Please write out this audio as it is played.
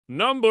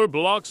Number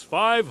blocks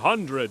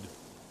 500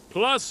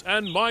 plus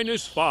and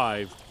minus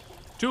 5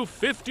 to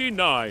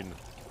 59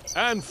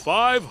 and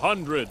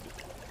 500.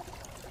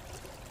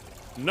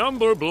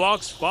 Number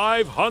blocks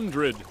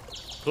 500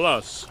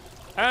 plus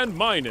and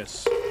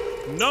minus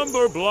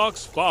number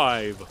blocks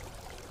 5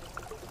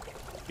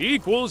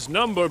 equals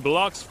number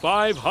blocks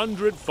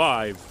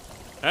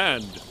 505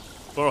 and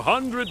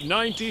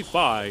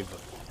 495.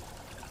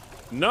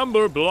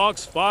 Number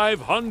blocks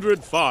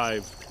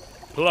 505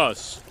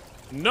 plus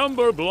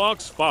number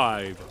blocks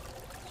 5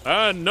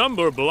 and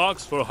number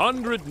blocks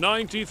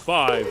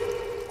 495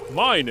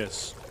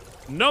 minus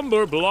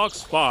number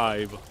blocks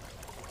 5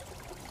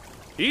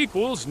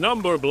 equals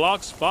number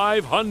blocks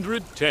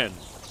 510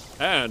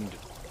 and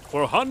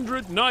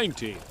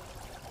 490.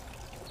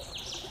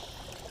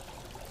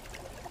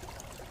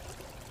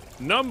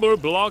 Number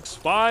blocks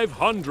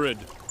 500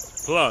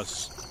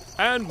 plus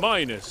and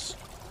minus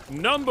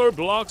number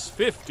blocks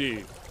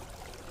 50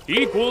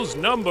 equals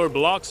number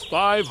blocks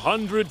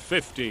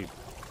 550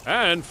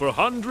 and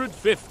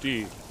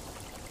 450.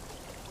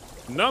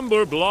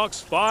 Number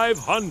blocks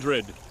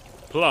 500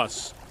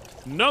 plus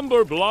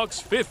number blocks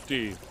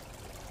 50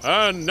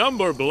 and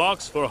number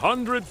blocks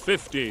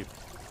 450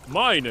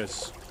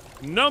 minus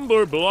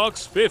number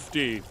blocks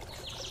 50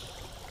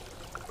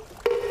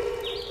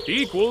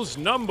 equals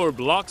number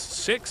blocks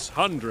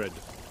 600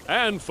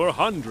 and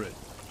 400.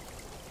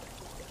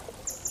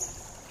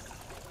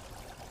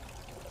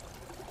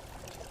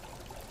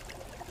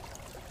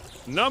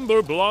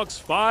 Number blocks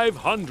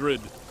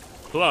 500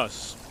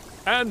 plus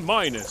and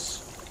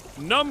minus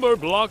number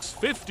blocks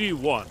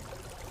 51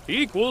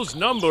 equals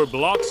number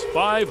blocks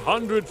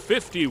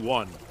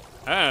 551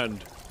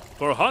 and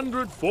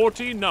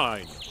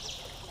 449.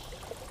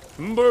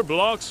 Number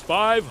blocks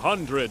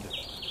 500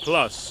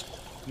 plus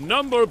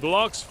number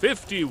blocks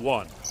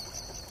 51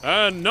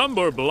 and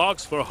number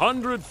blocks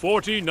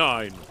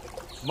 449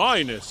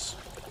 minus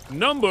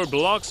number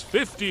blocks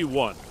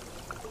 51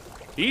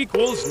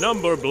 equals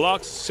number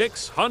blocks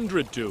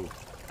 602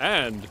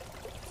 and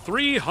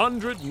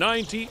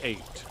 398.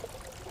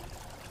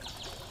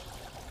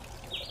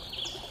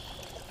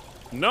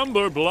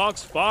 Number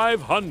blocks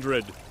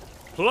 500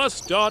 plus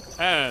dot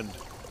and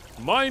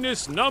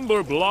minus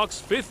number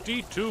blocks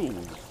 52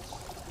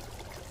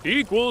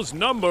 equals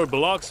number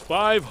blocks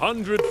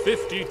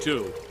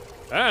 552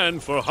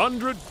 and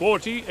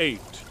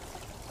 448.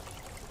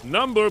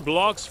 Number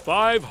blocks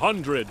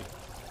 500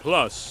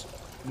 plus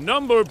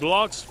number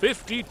blocks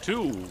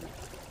 52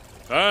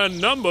 and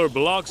number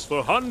blocks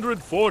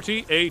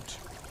 448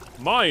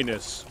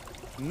 minus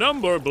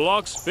number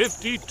blocks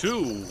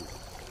 52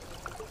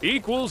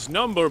 equals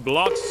number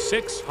blocks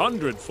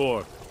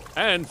 604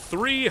 and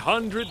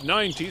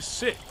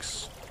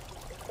 396.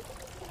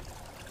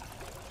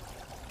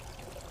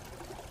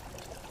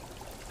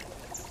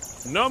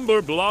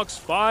 Number blocks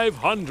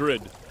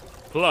 500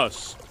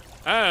 plus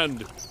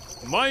and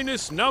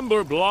minus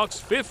number blocks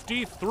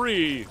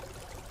 53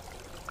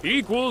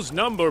 equals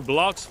number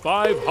blocks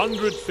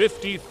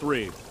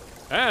 553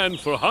 and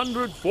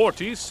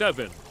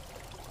 447.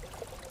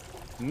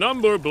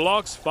 Number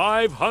blocks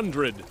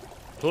 500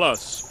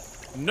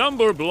 plus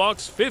number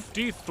blocks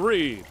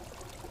 53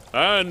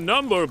 and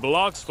number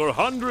blocks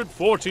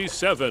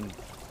 447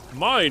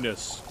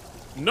 minus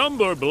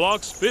number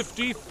blocks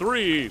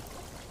 53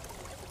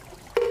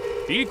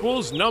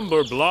 equals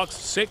number blocks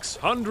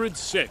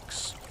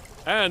 606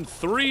 and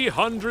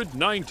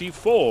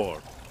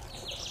 394.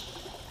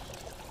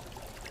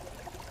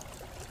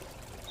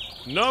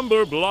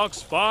 Number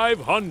blocks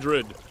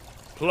 500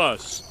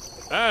 plus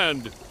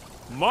and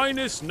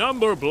minus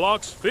number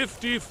blocks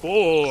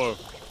 54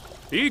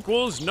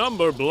 equals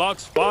number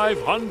blocks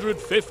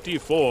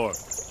 554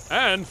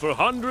 and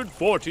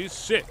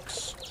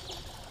 446.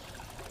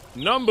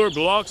 Number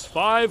blocks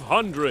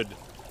 500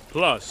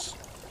 plus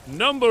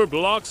number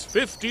blocks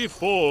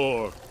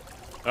 54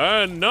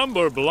 and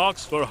number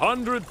blocks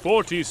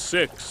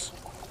 446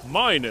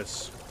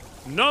 minus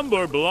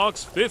number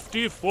blocks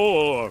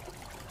 54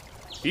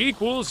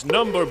 equals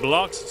number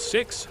blocks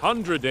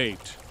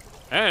 608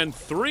 and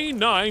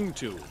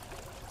 392.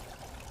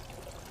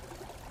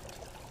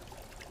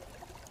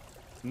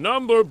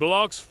 Number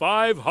blocks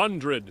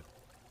 500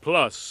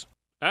 plus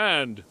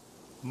and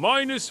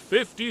minus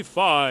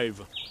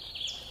 55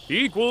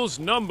 equals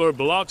number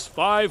blocks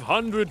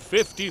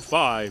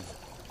 555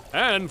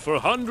 and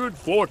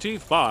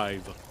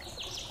 445.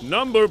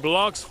 Number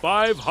blocks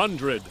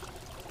 500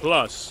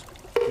 plus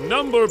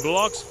number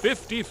blocks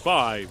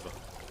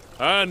 55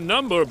 and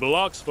number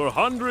blocks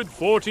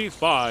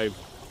 445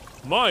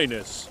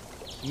 minus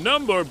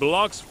number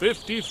blocks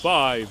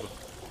 55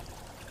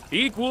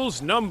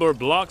 equals number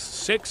blocks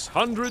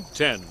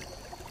 610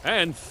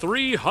 and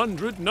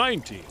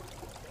 390.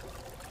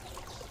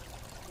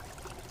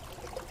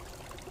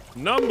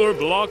 Number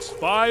blocks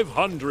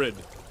 500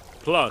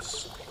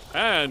 plus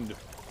and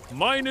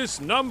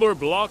minus number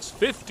blocks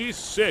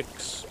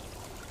 56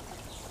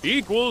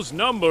 equals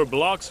number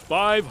blocks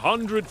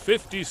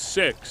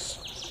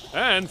 556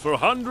 and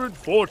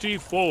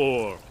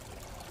 444.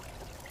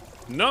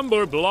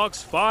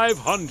 Numberblocks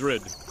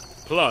 500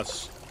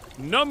 plus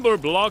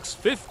Numberblocks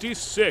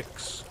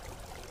 56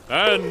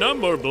 and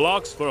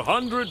Numberblocks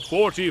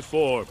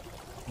 444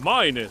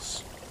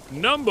 minus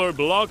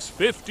Numberblocks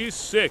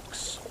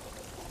 56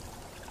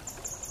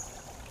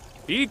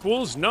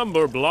 equals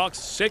Numberblocks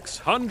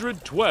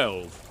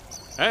 612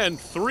 and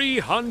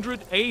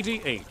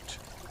 388.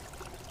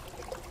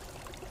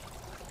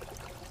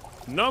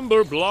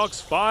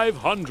 Numberblocks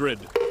 500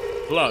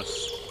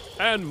 plus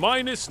and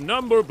minus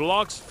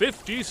Numberblocks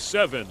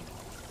 57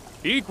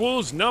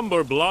 equals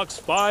Numberblocks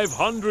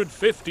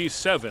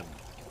 557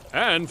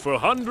 and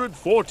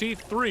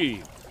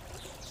 443.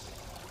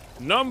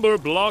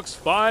 Numberblocks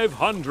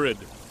 500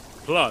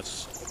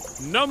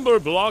 plus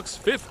Numberblocks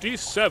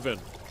 57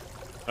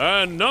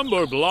 and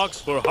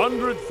Numberblocks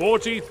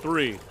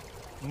 443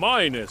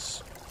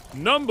 minus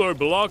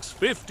Numberblocks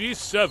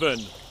 57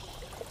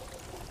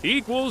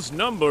 equals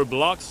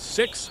Numberblocks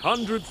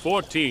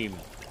 614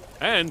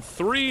 and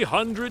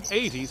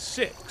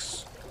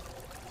 386.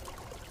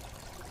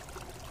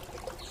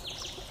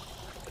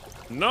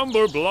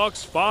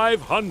 Numberblocks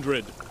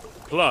 500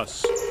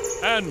 plus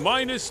and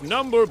minus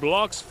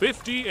Numberblocks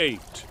 58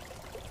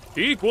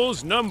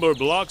 equals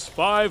Numberblocks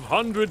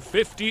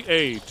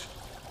 558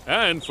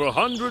 and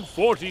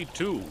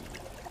 442.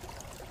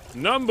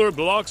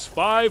 Numberblocks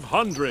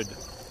 500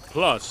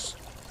 plus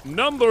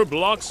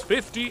Numberblocks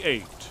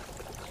 58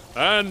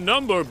 and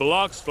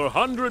Numberblocks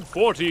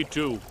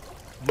 442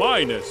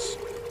 minus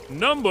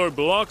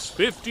Numberblocks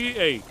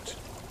 58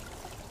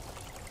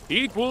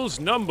 equals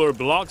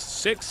Numberblocks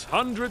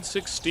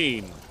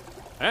 616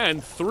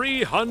 and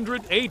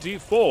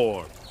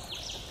 384.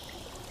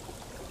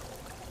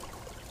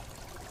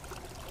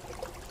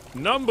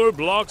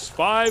 Numberblocks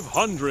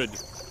 500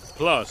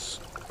 plus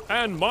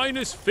and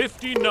minus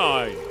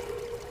 59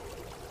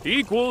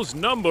 equals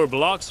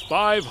Numberblocks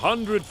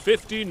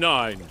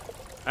 559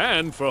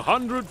 and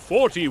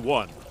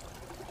 441.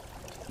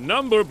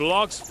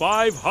 Numberblocks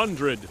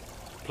 500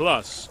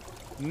 plus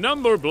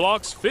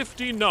Numberblocks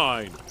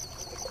 59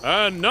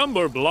 and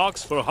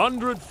Numberblocks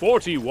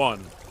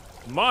 441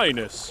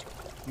 minus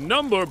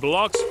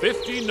Numberblocks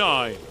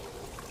 59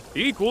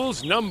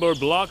 equals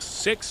Numberblocks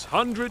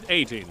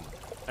 618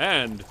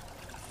 and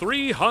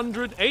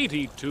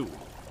 382.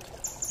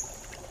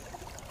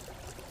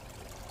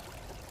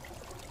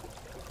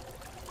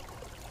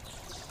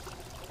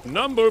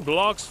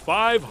 Numberblocks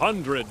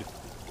 500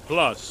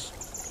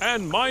 plus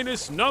and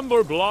minus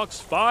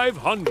Numberblocks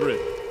 500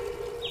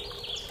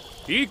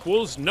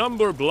 equals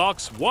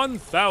Numberblocks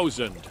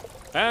 1000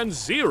 and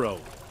 0.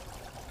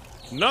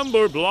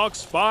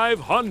 Numberblocks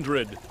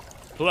 500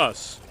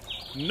 plus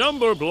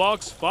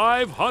Numberblocks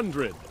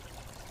 500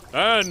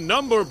 and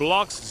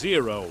Numberblocks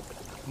 0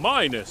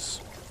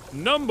 minus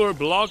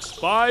Numberblocks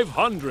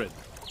 500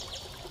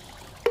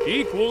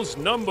 equals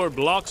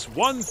Numberblocks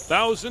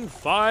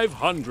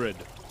 1500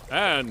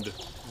 and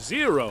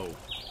 0.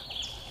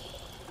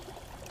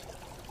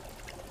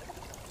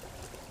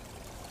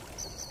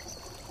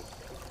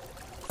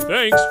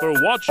 Thanks for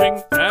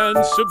watching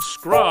and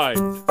subscribe.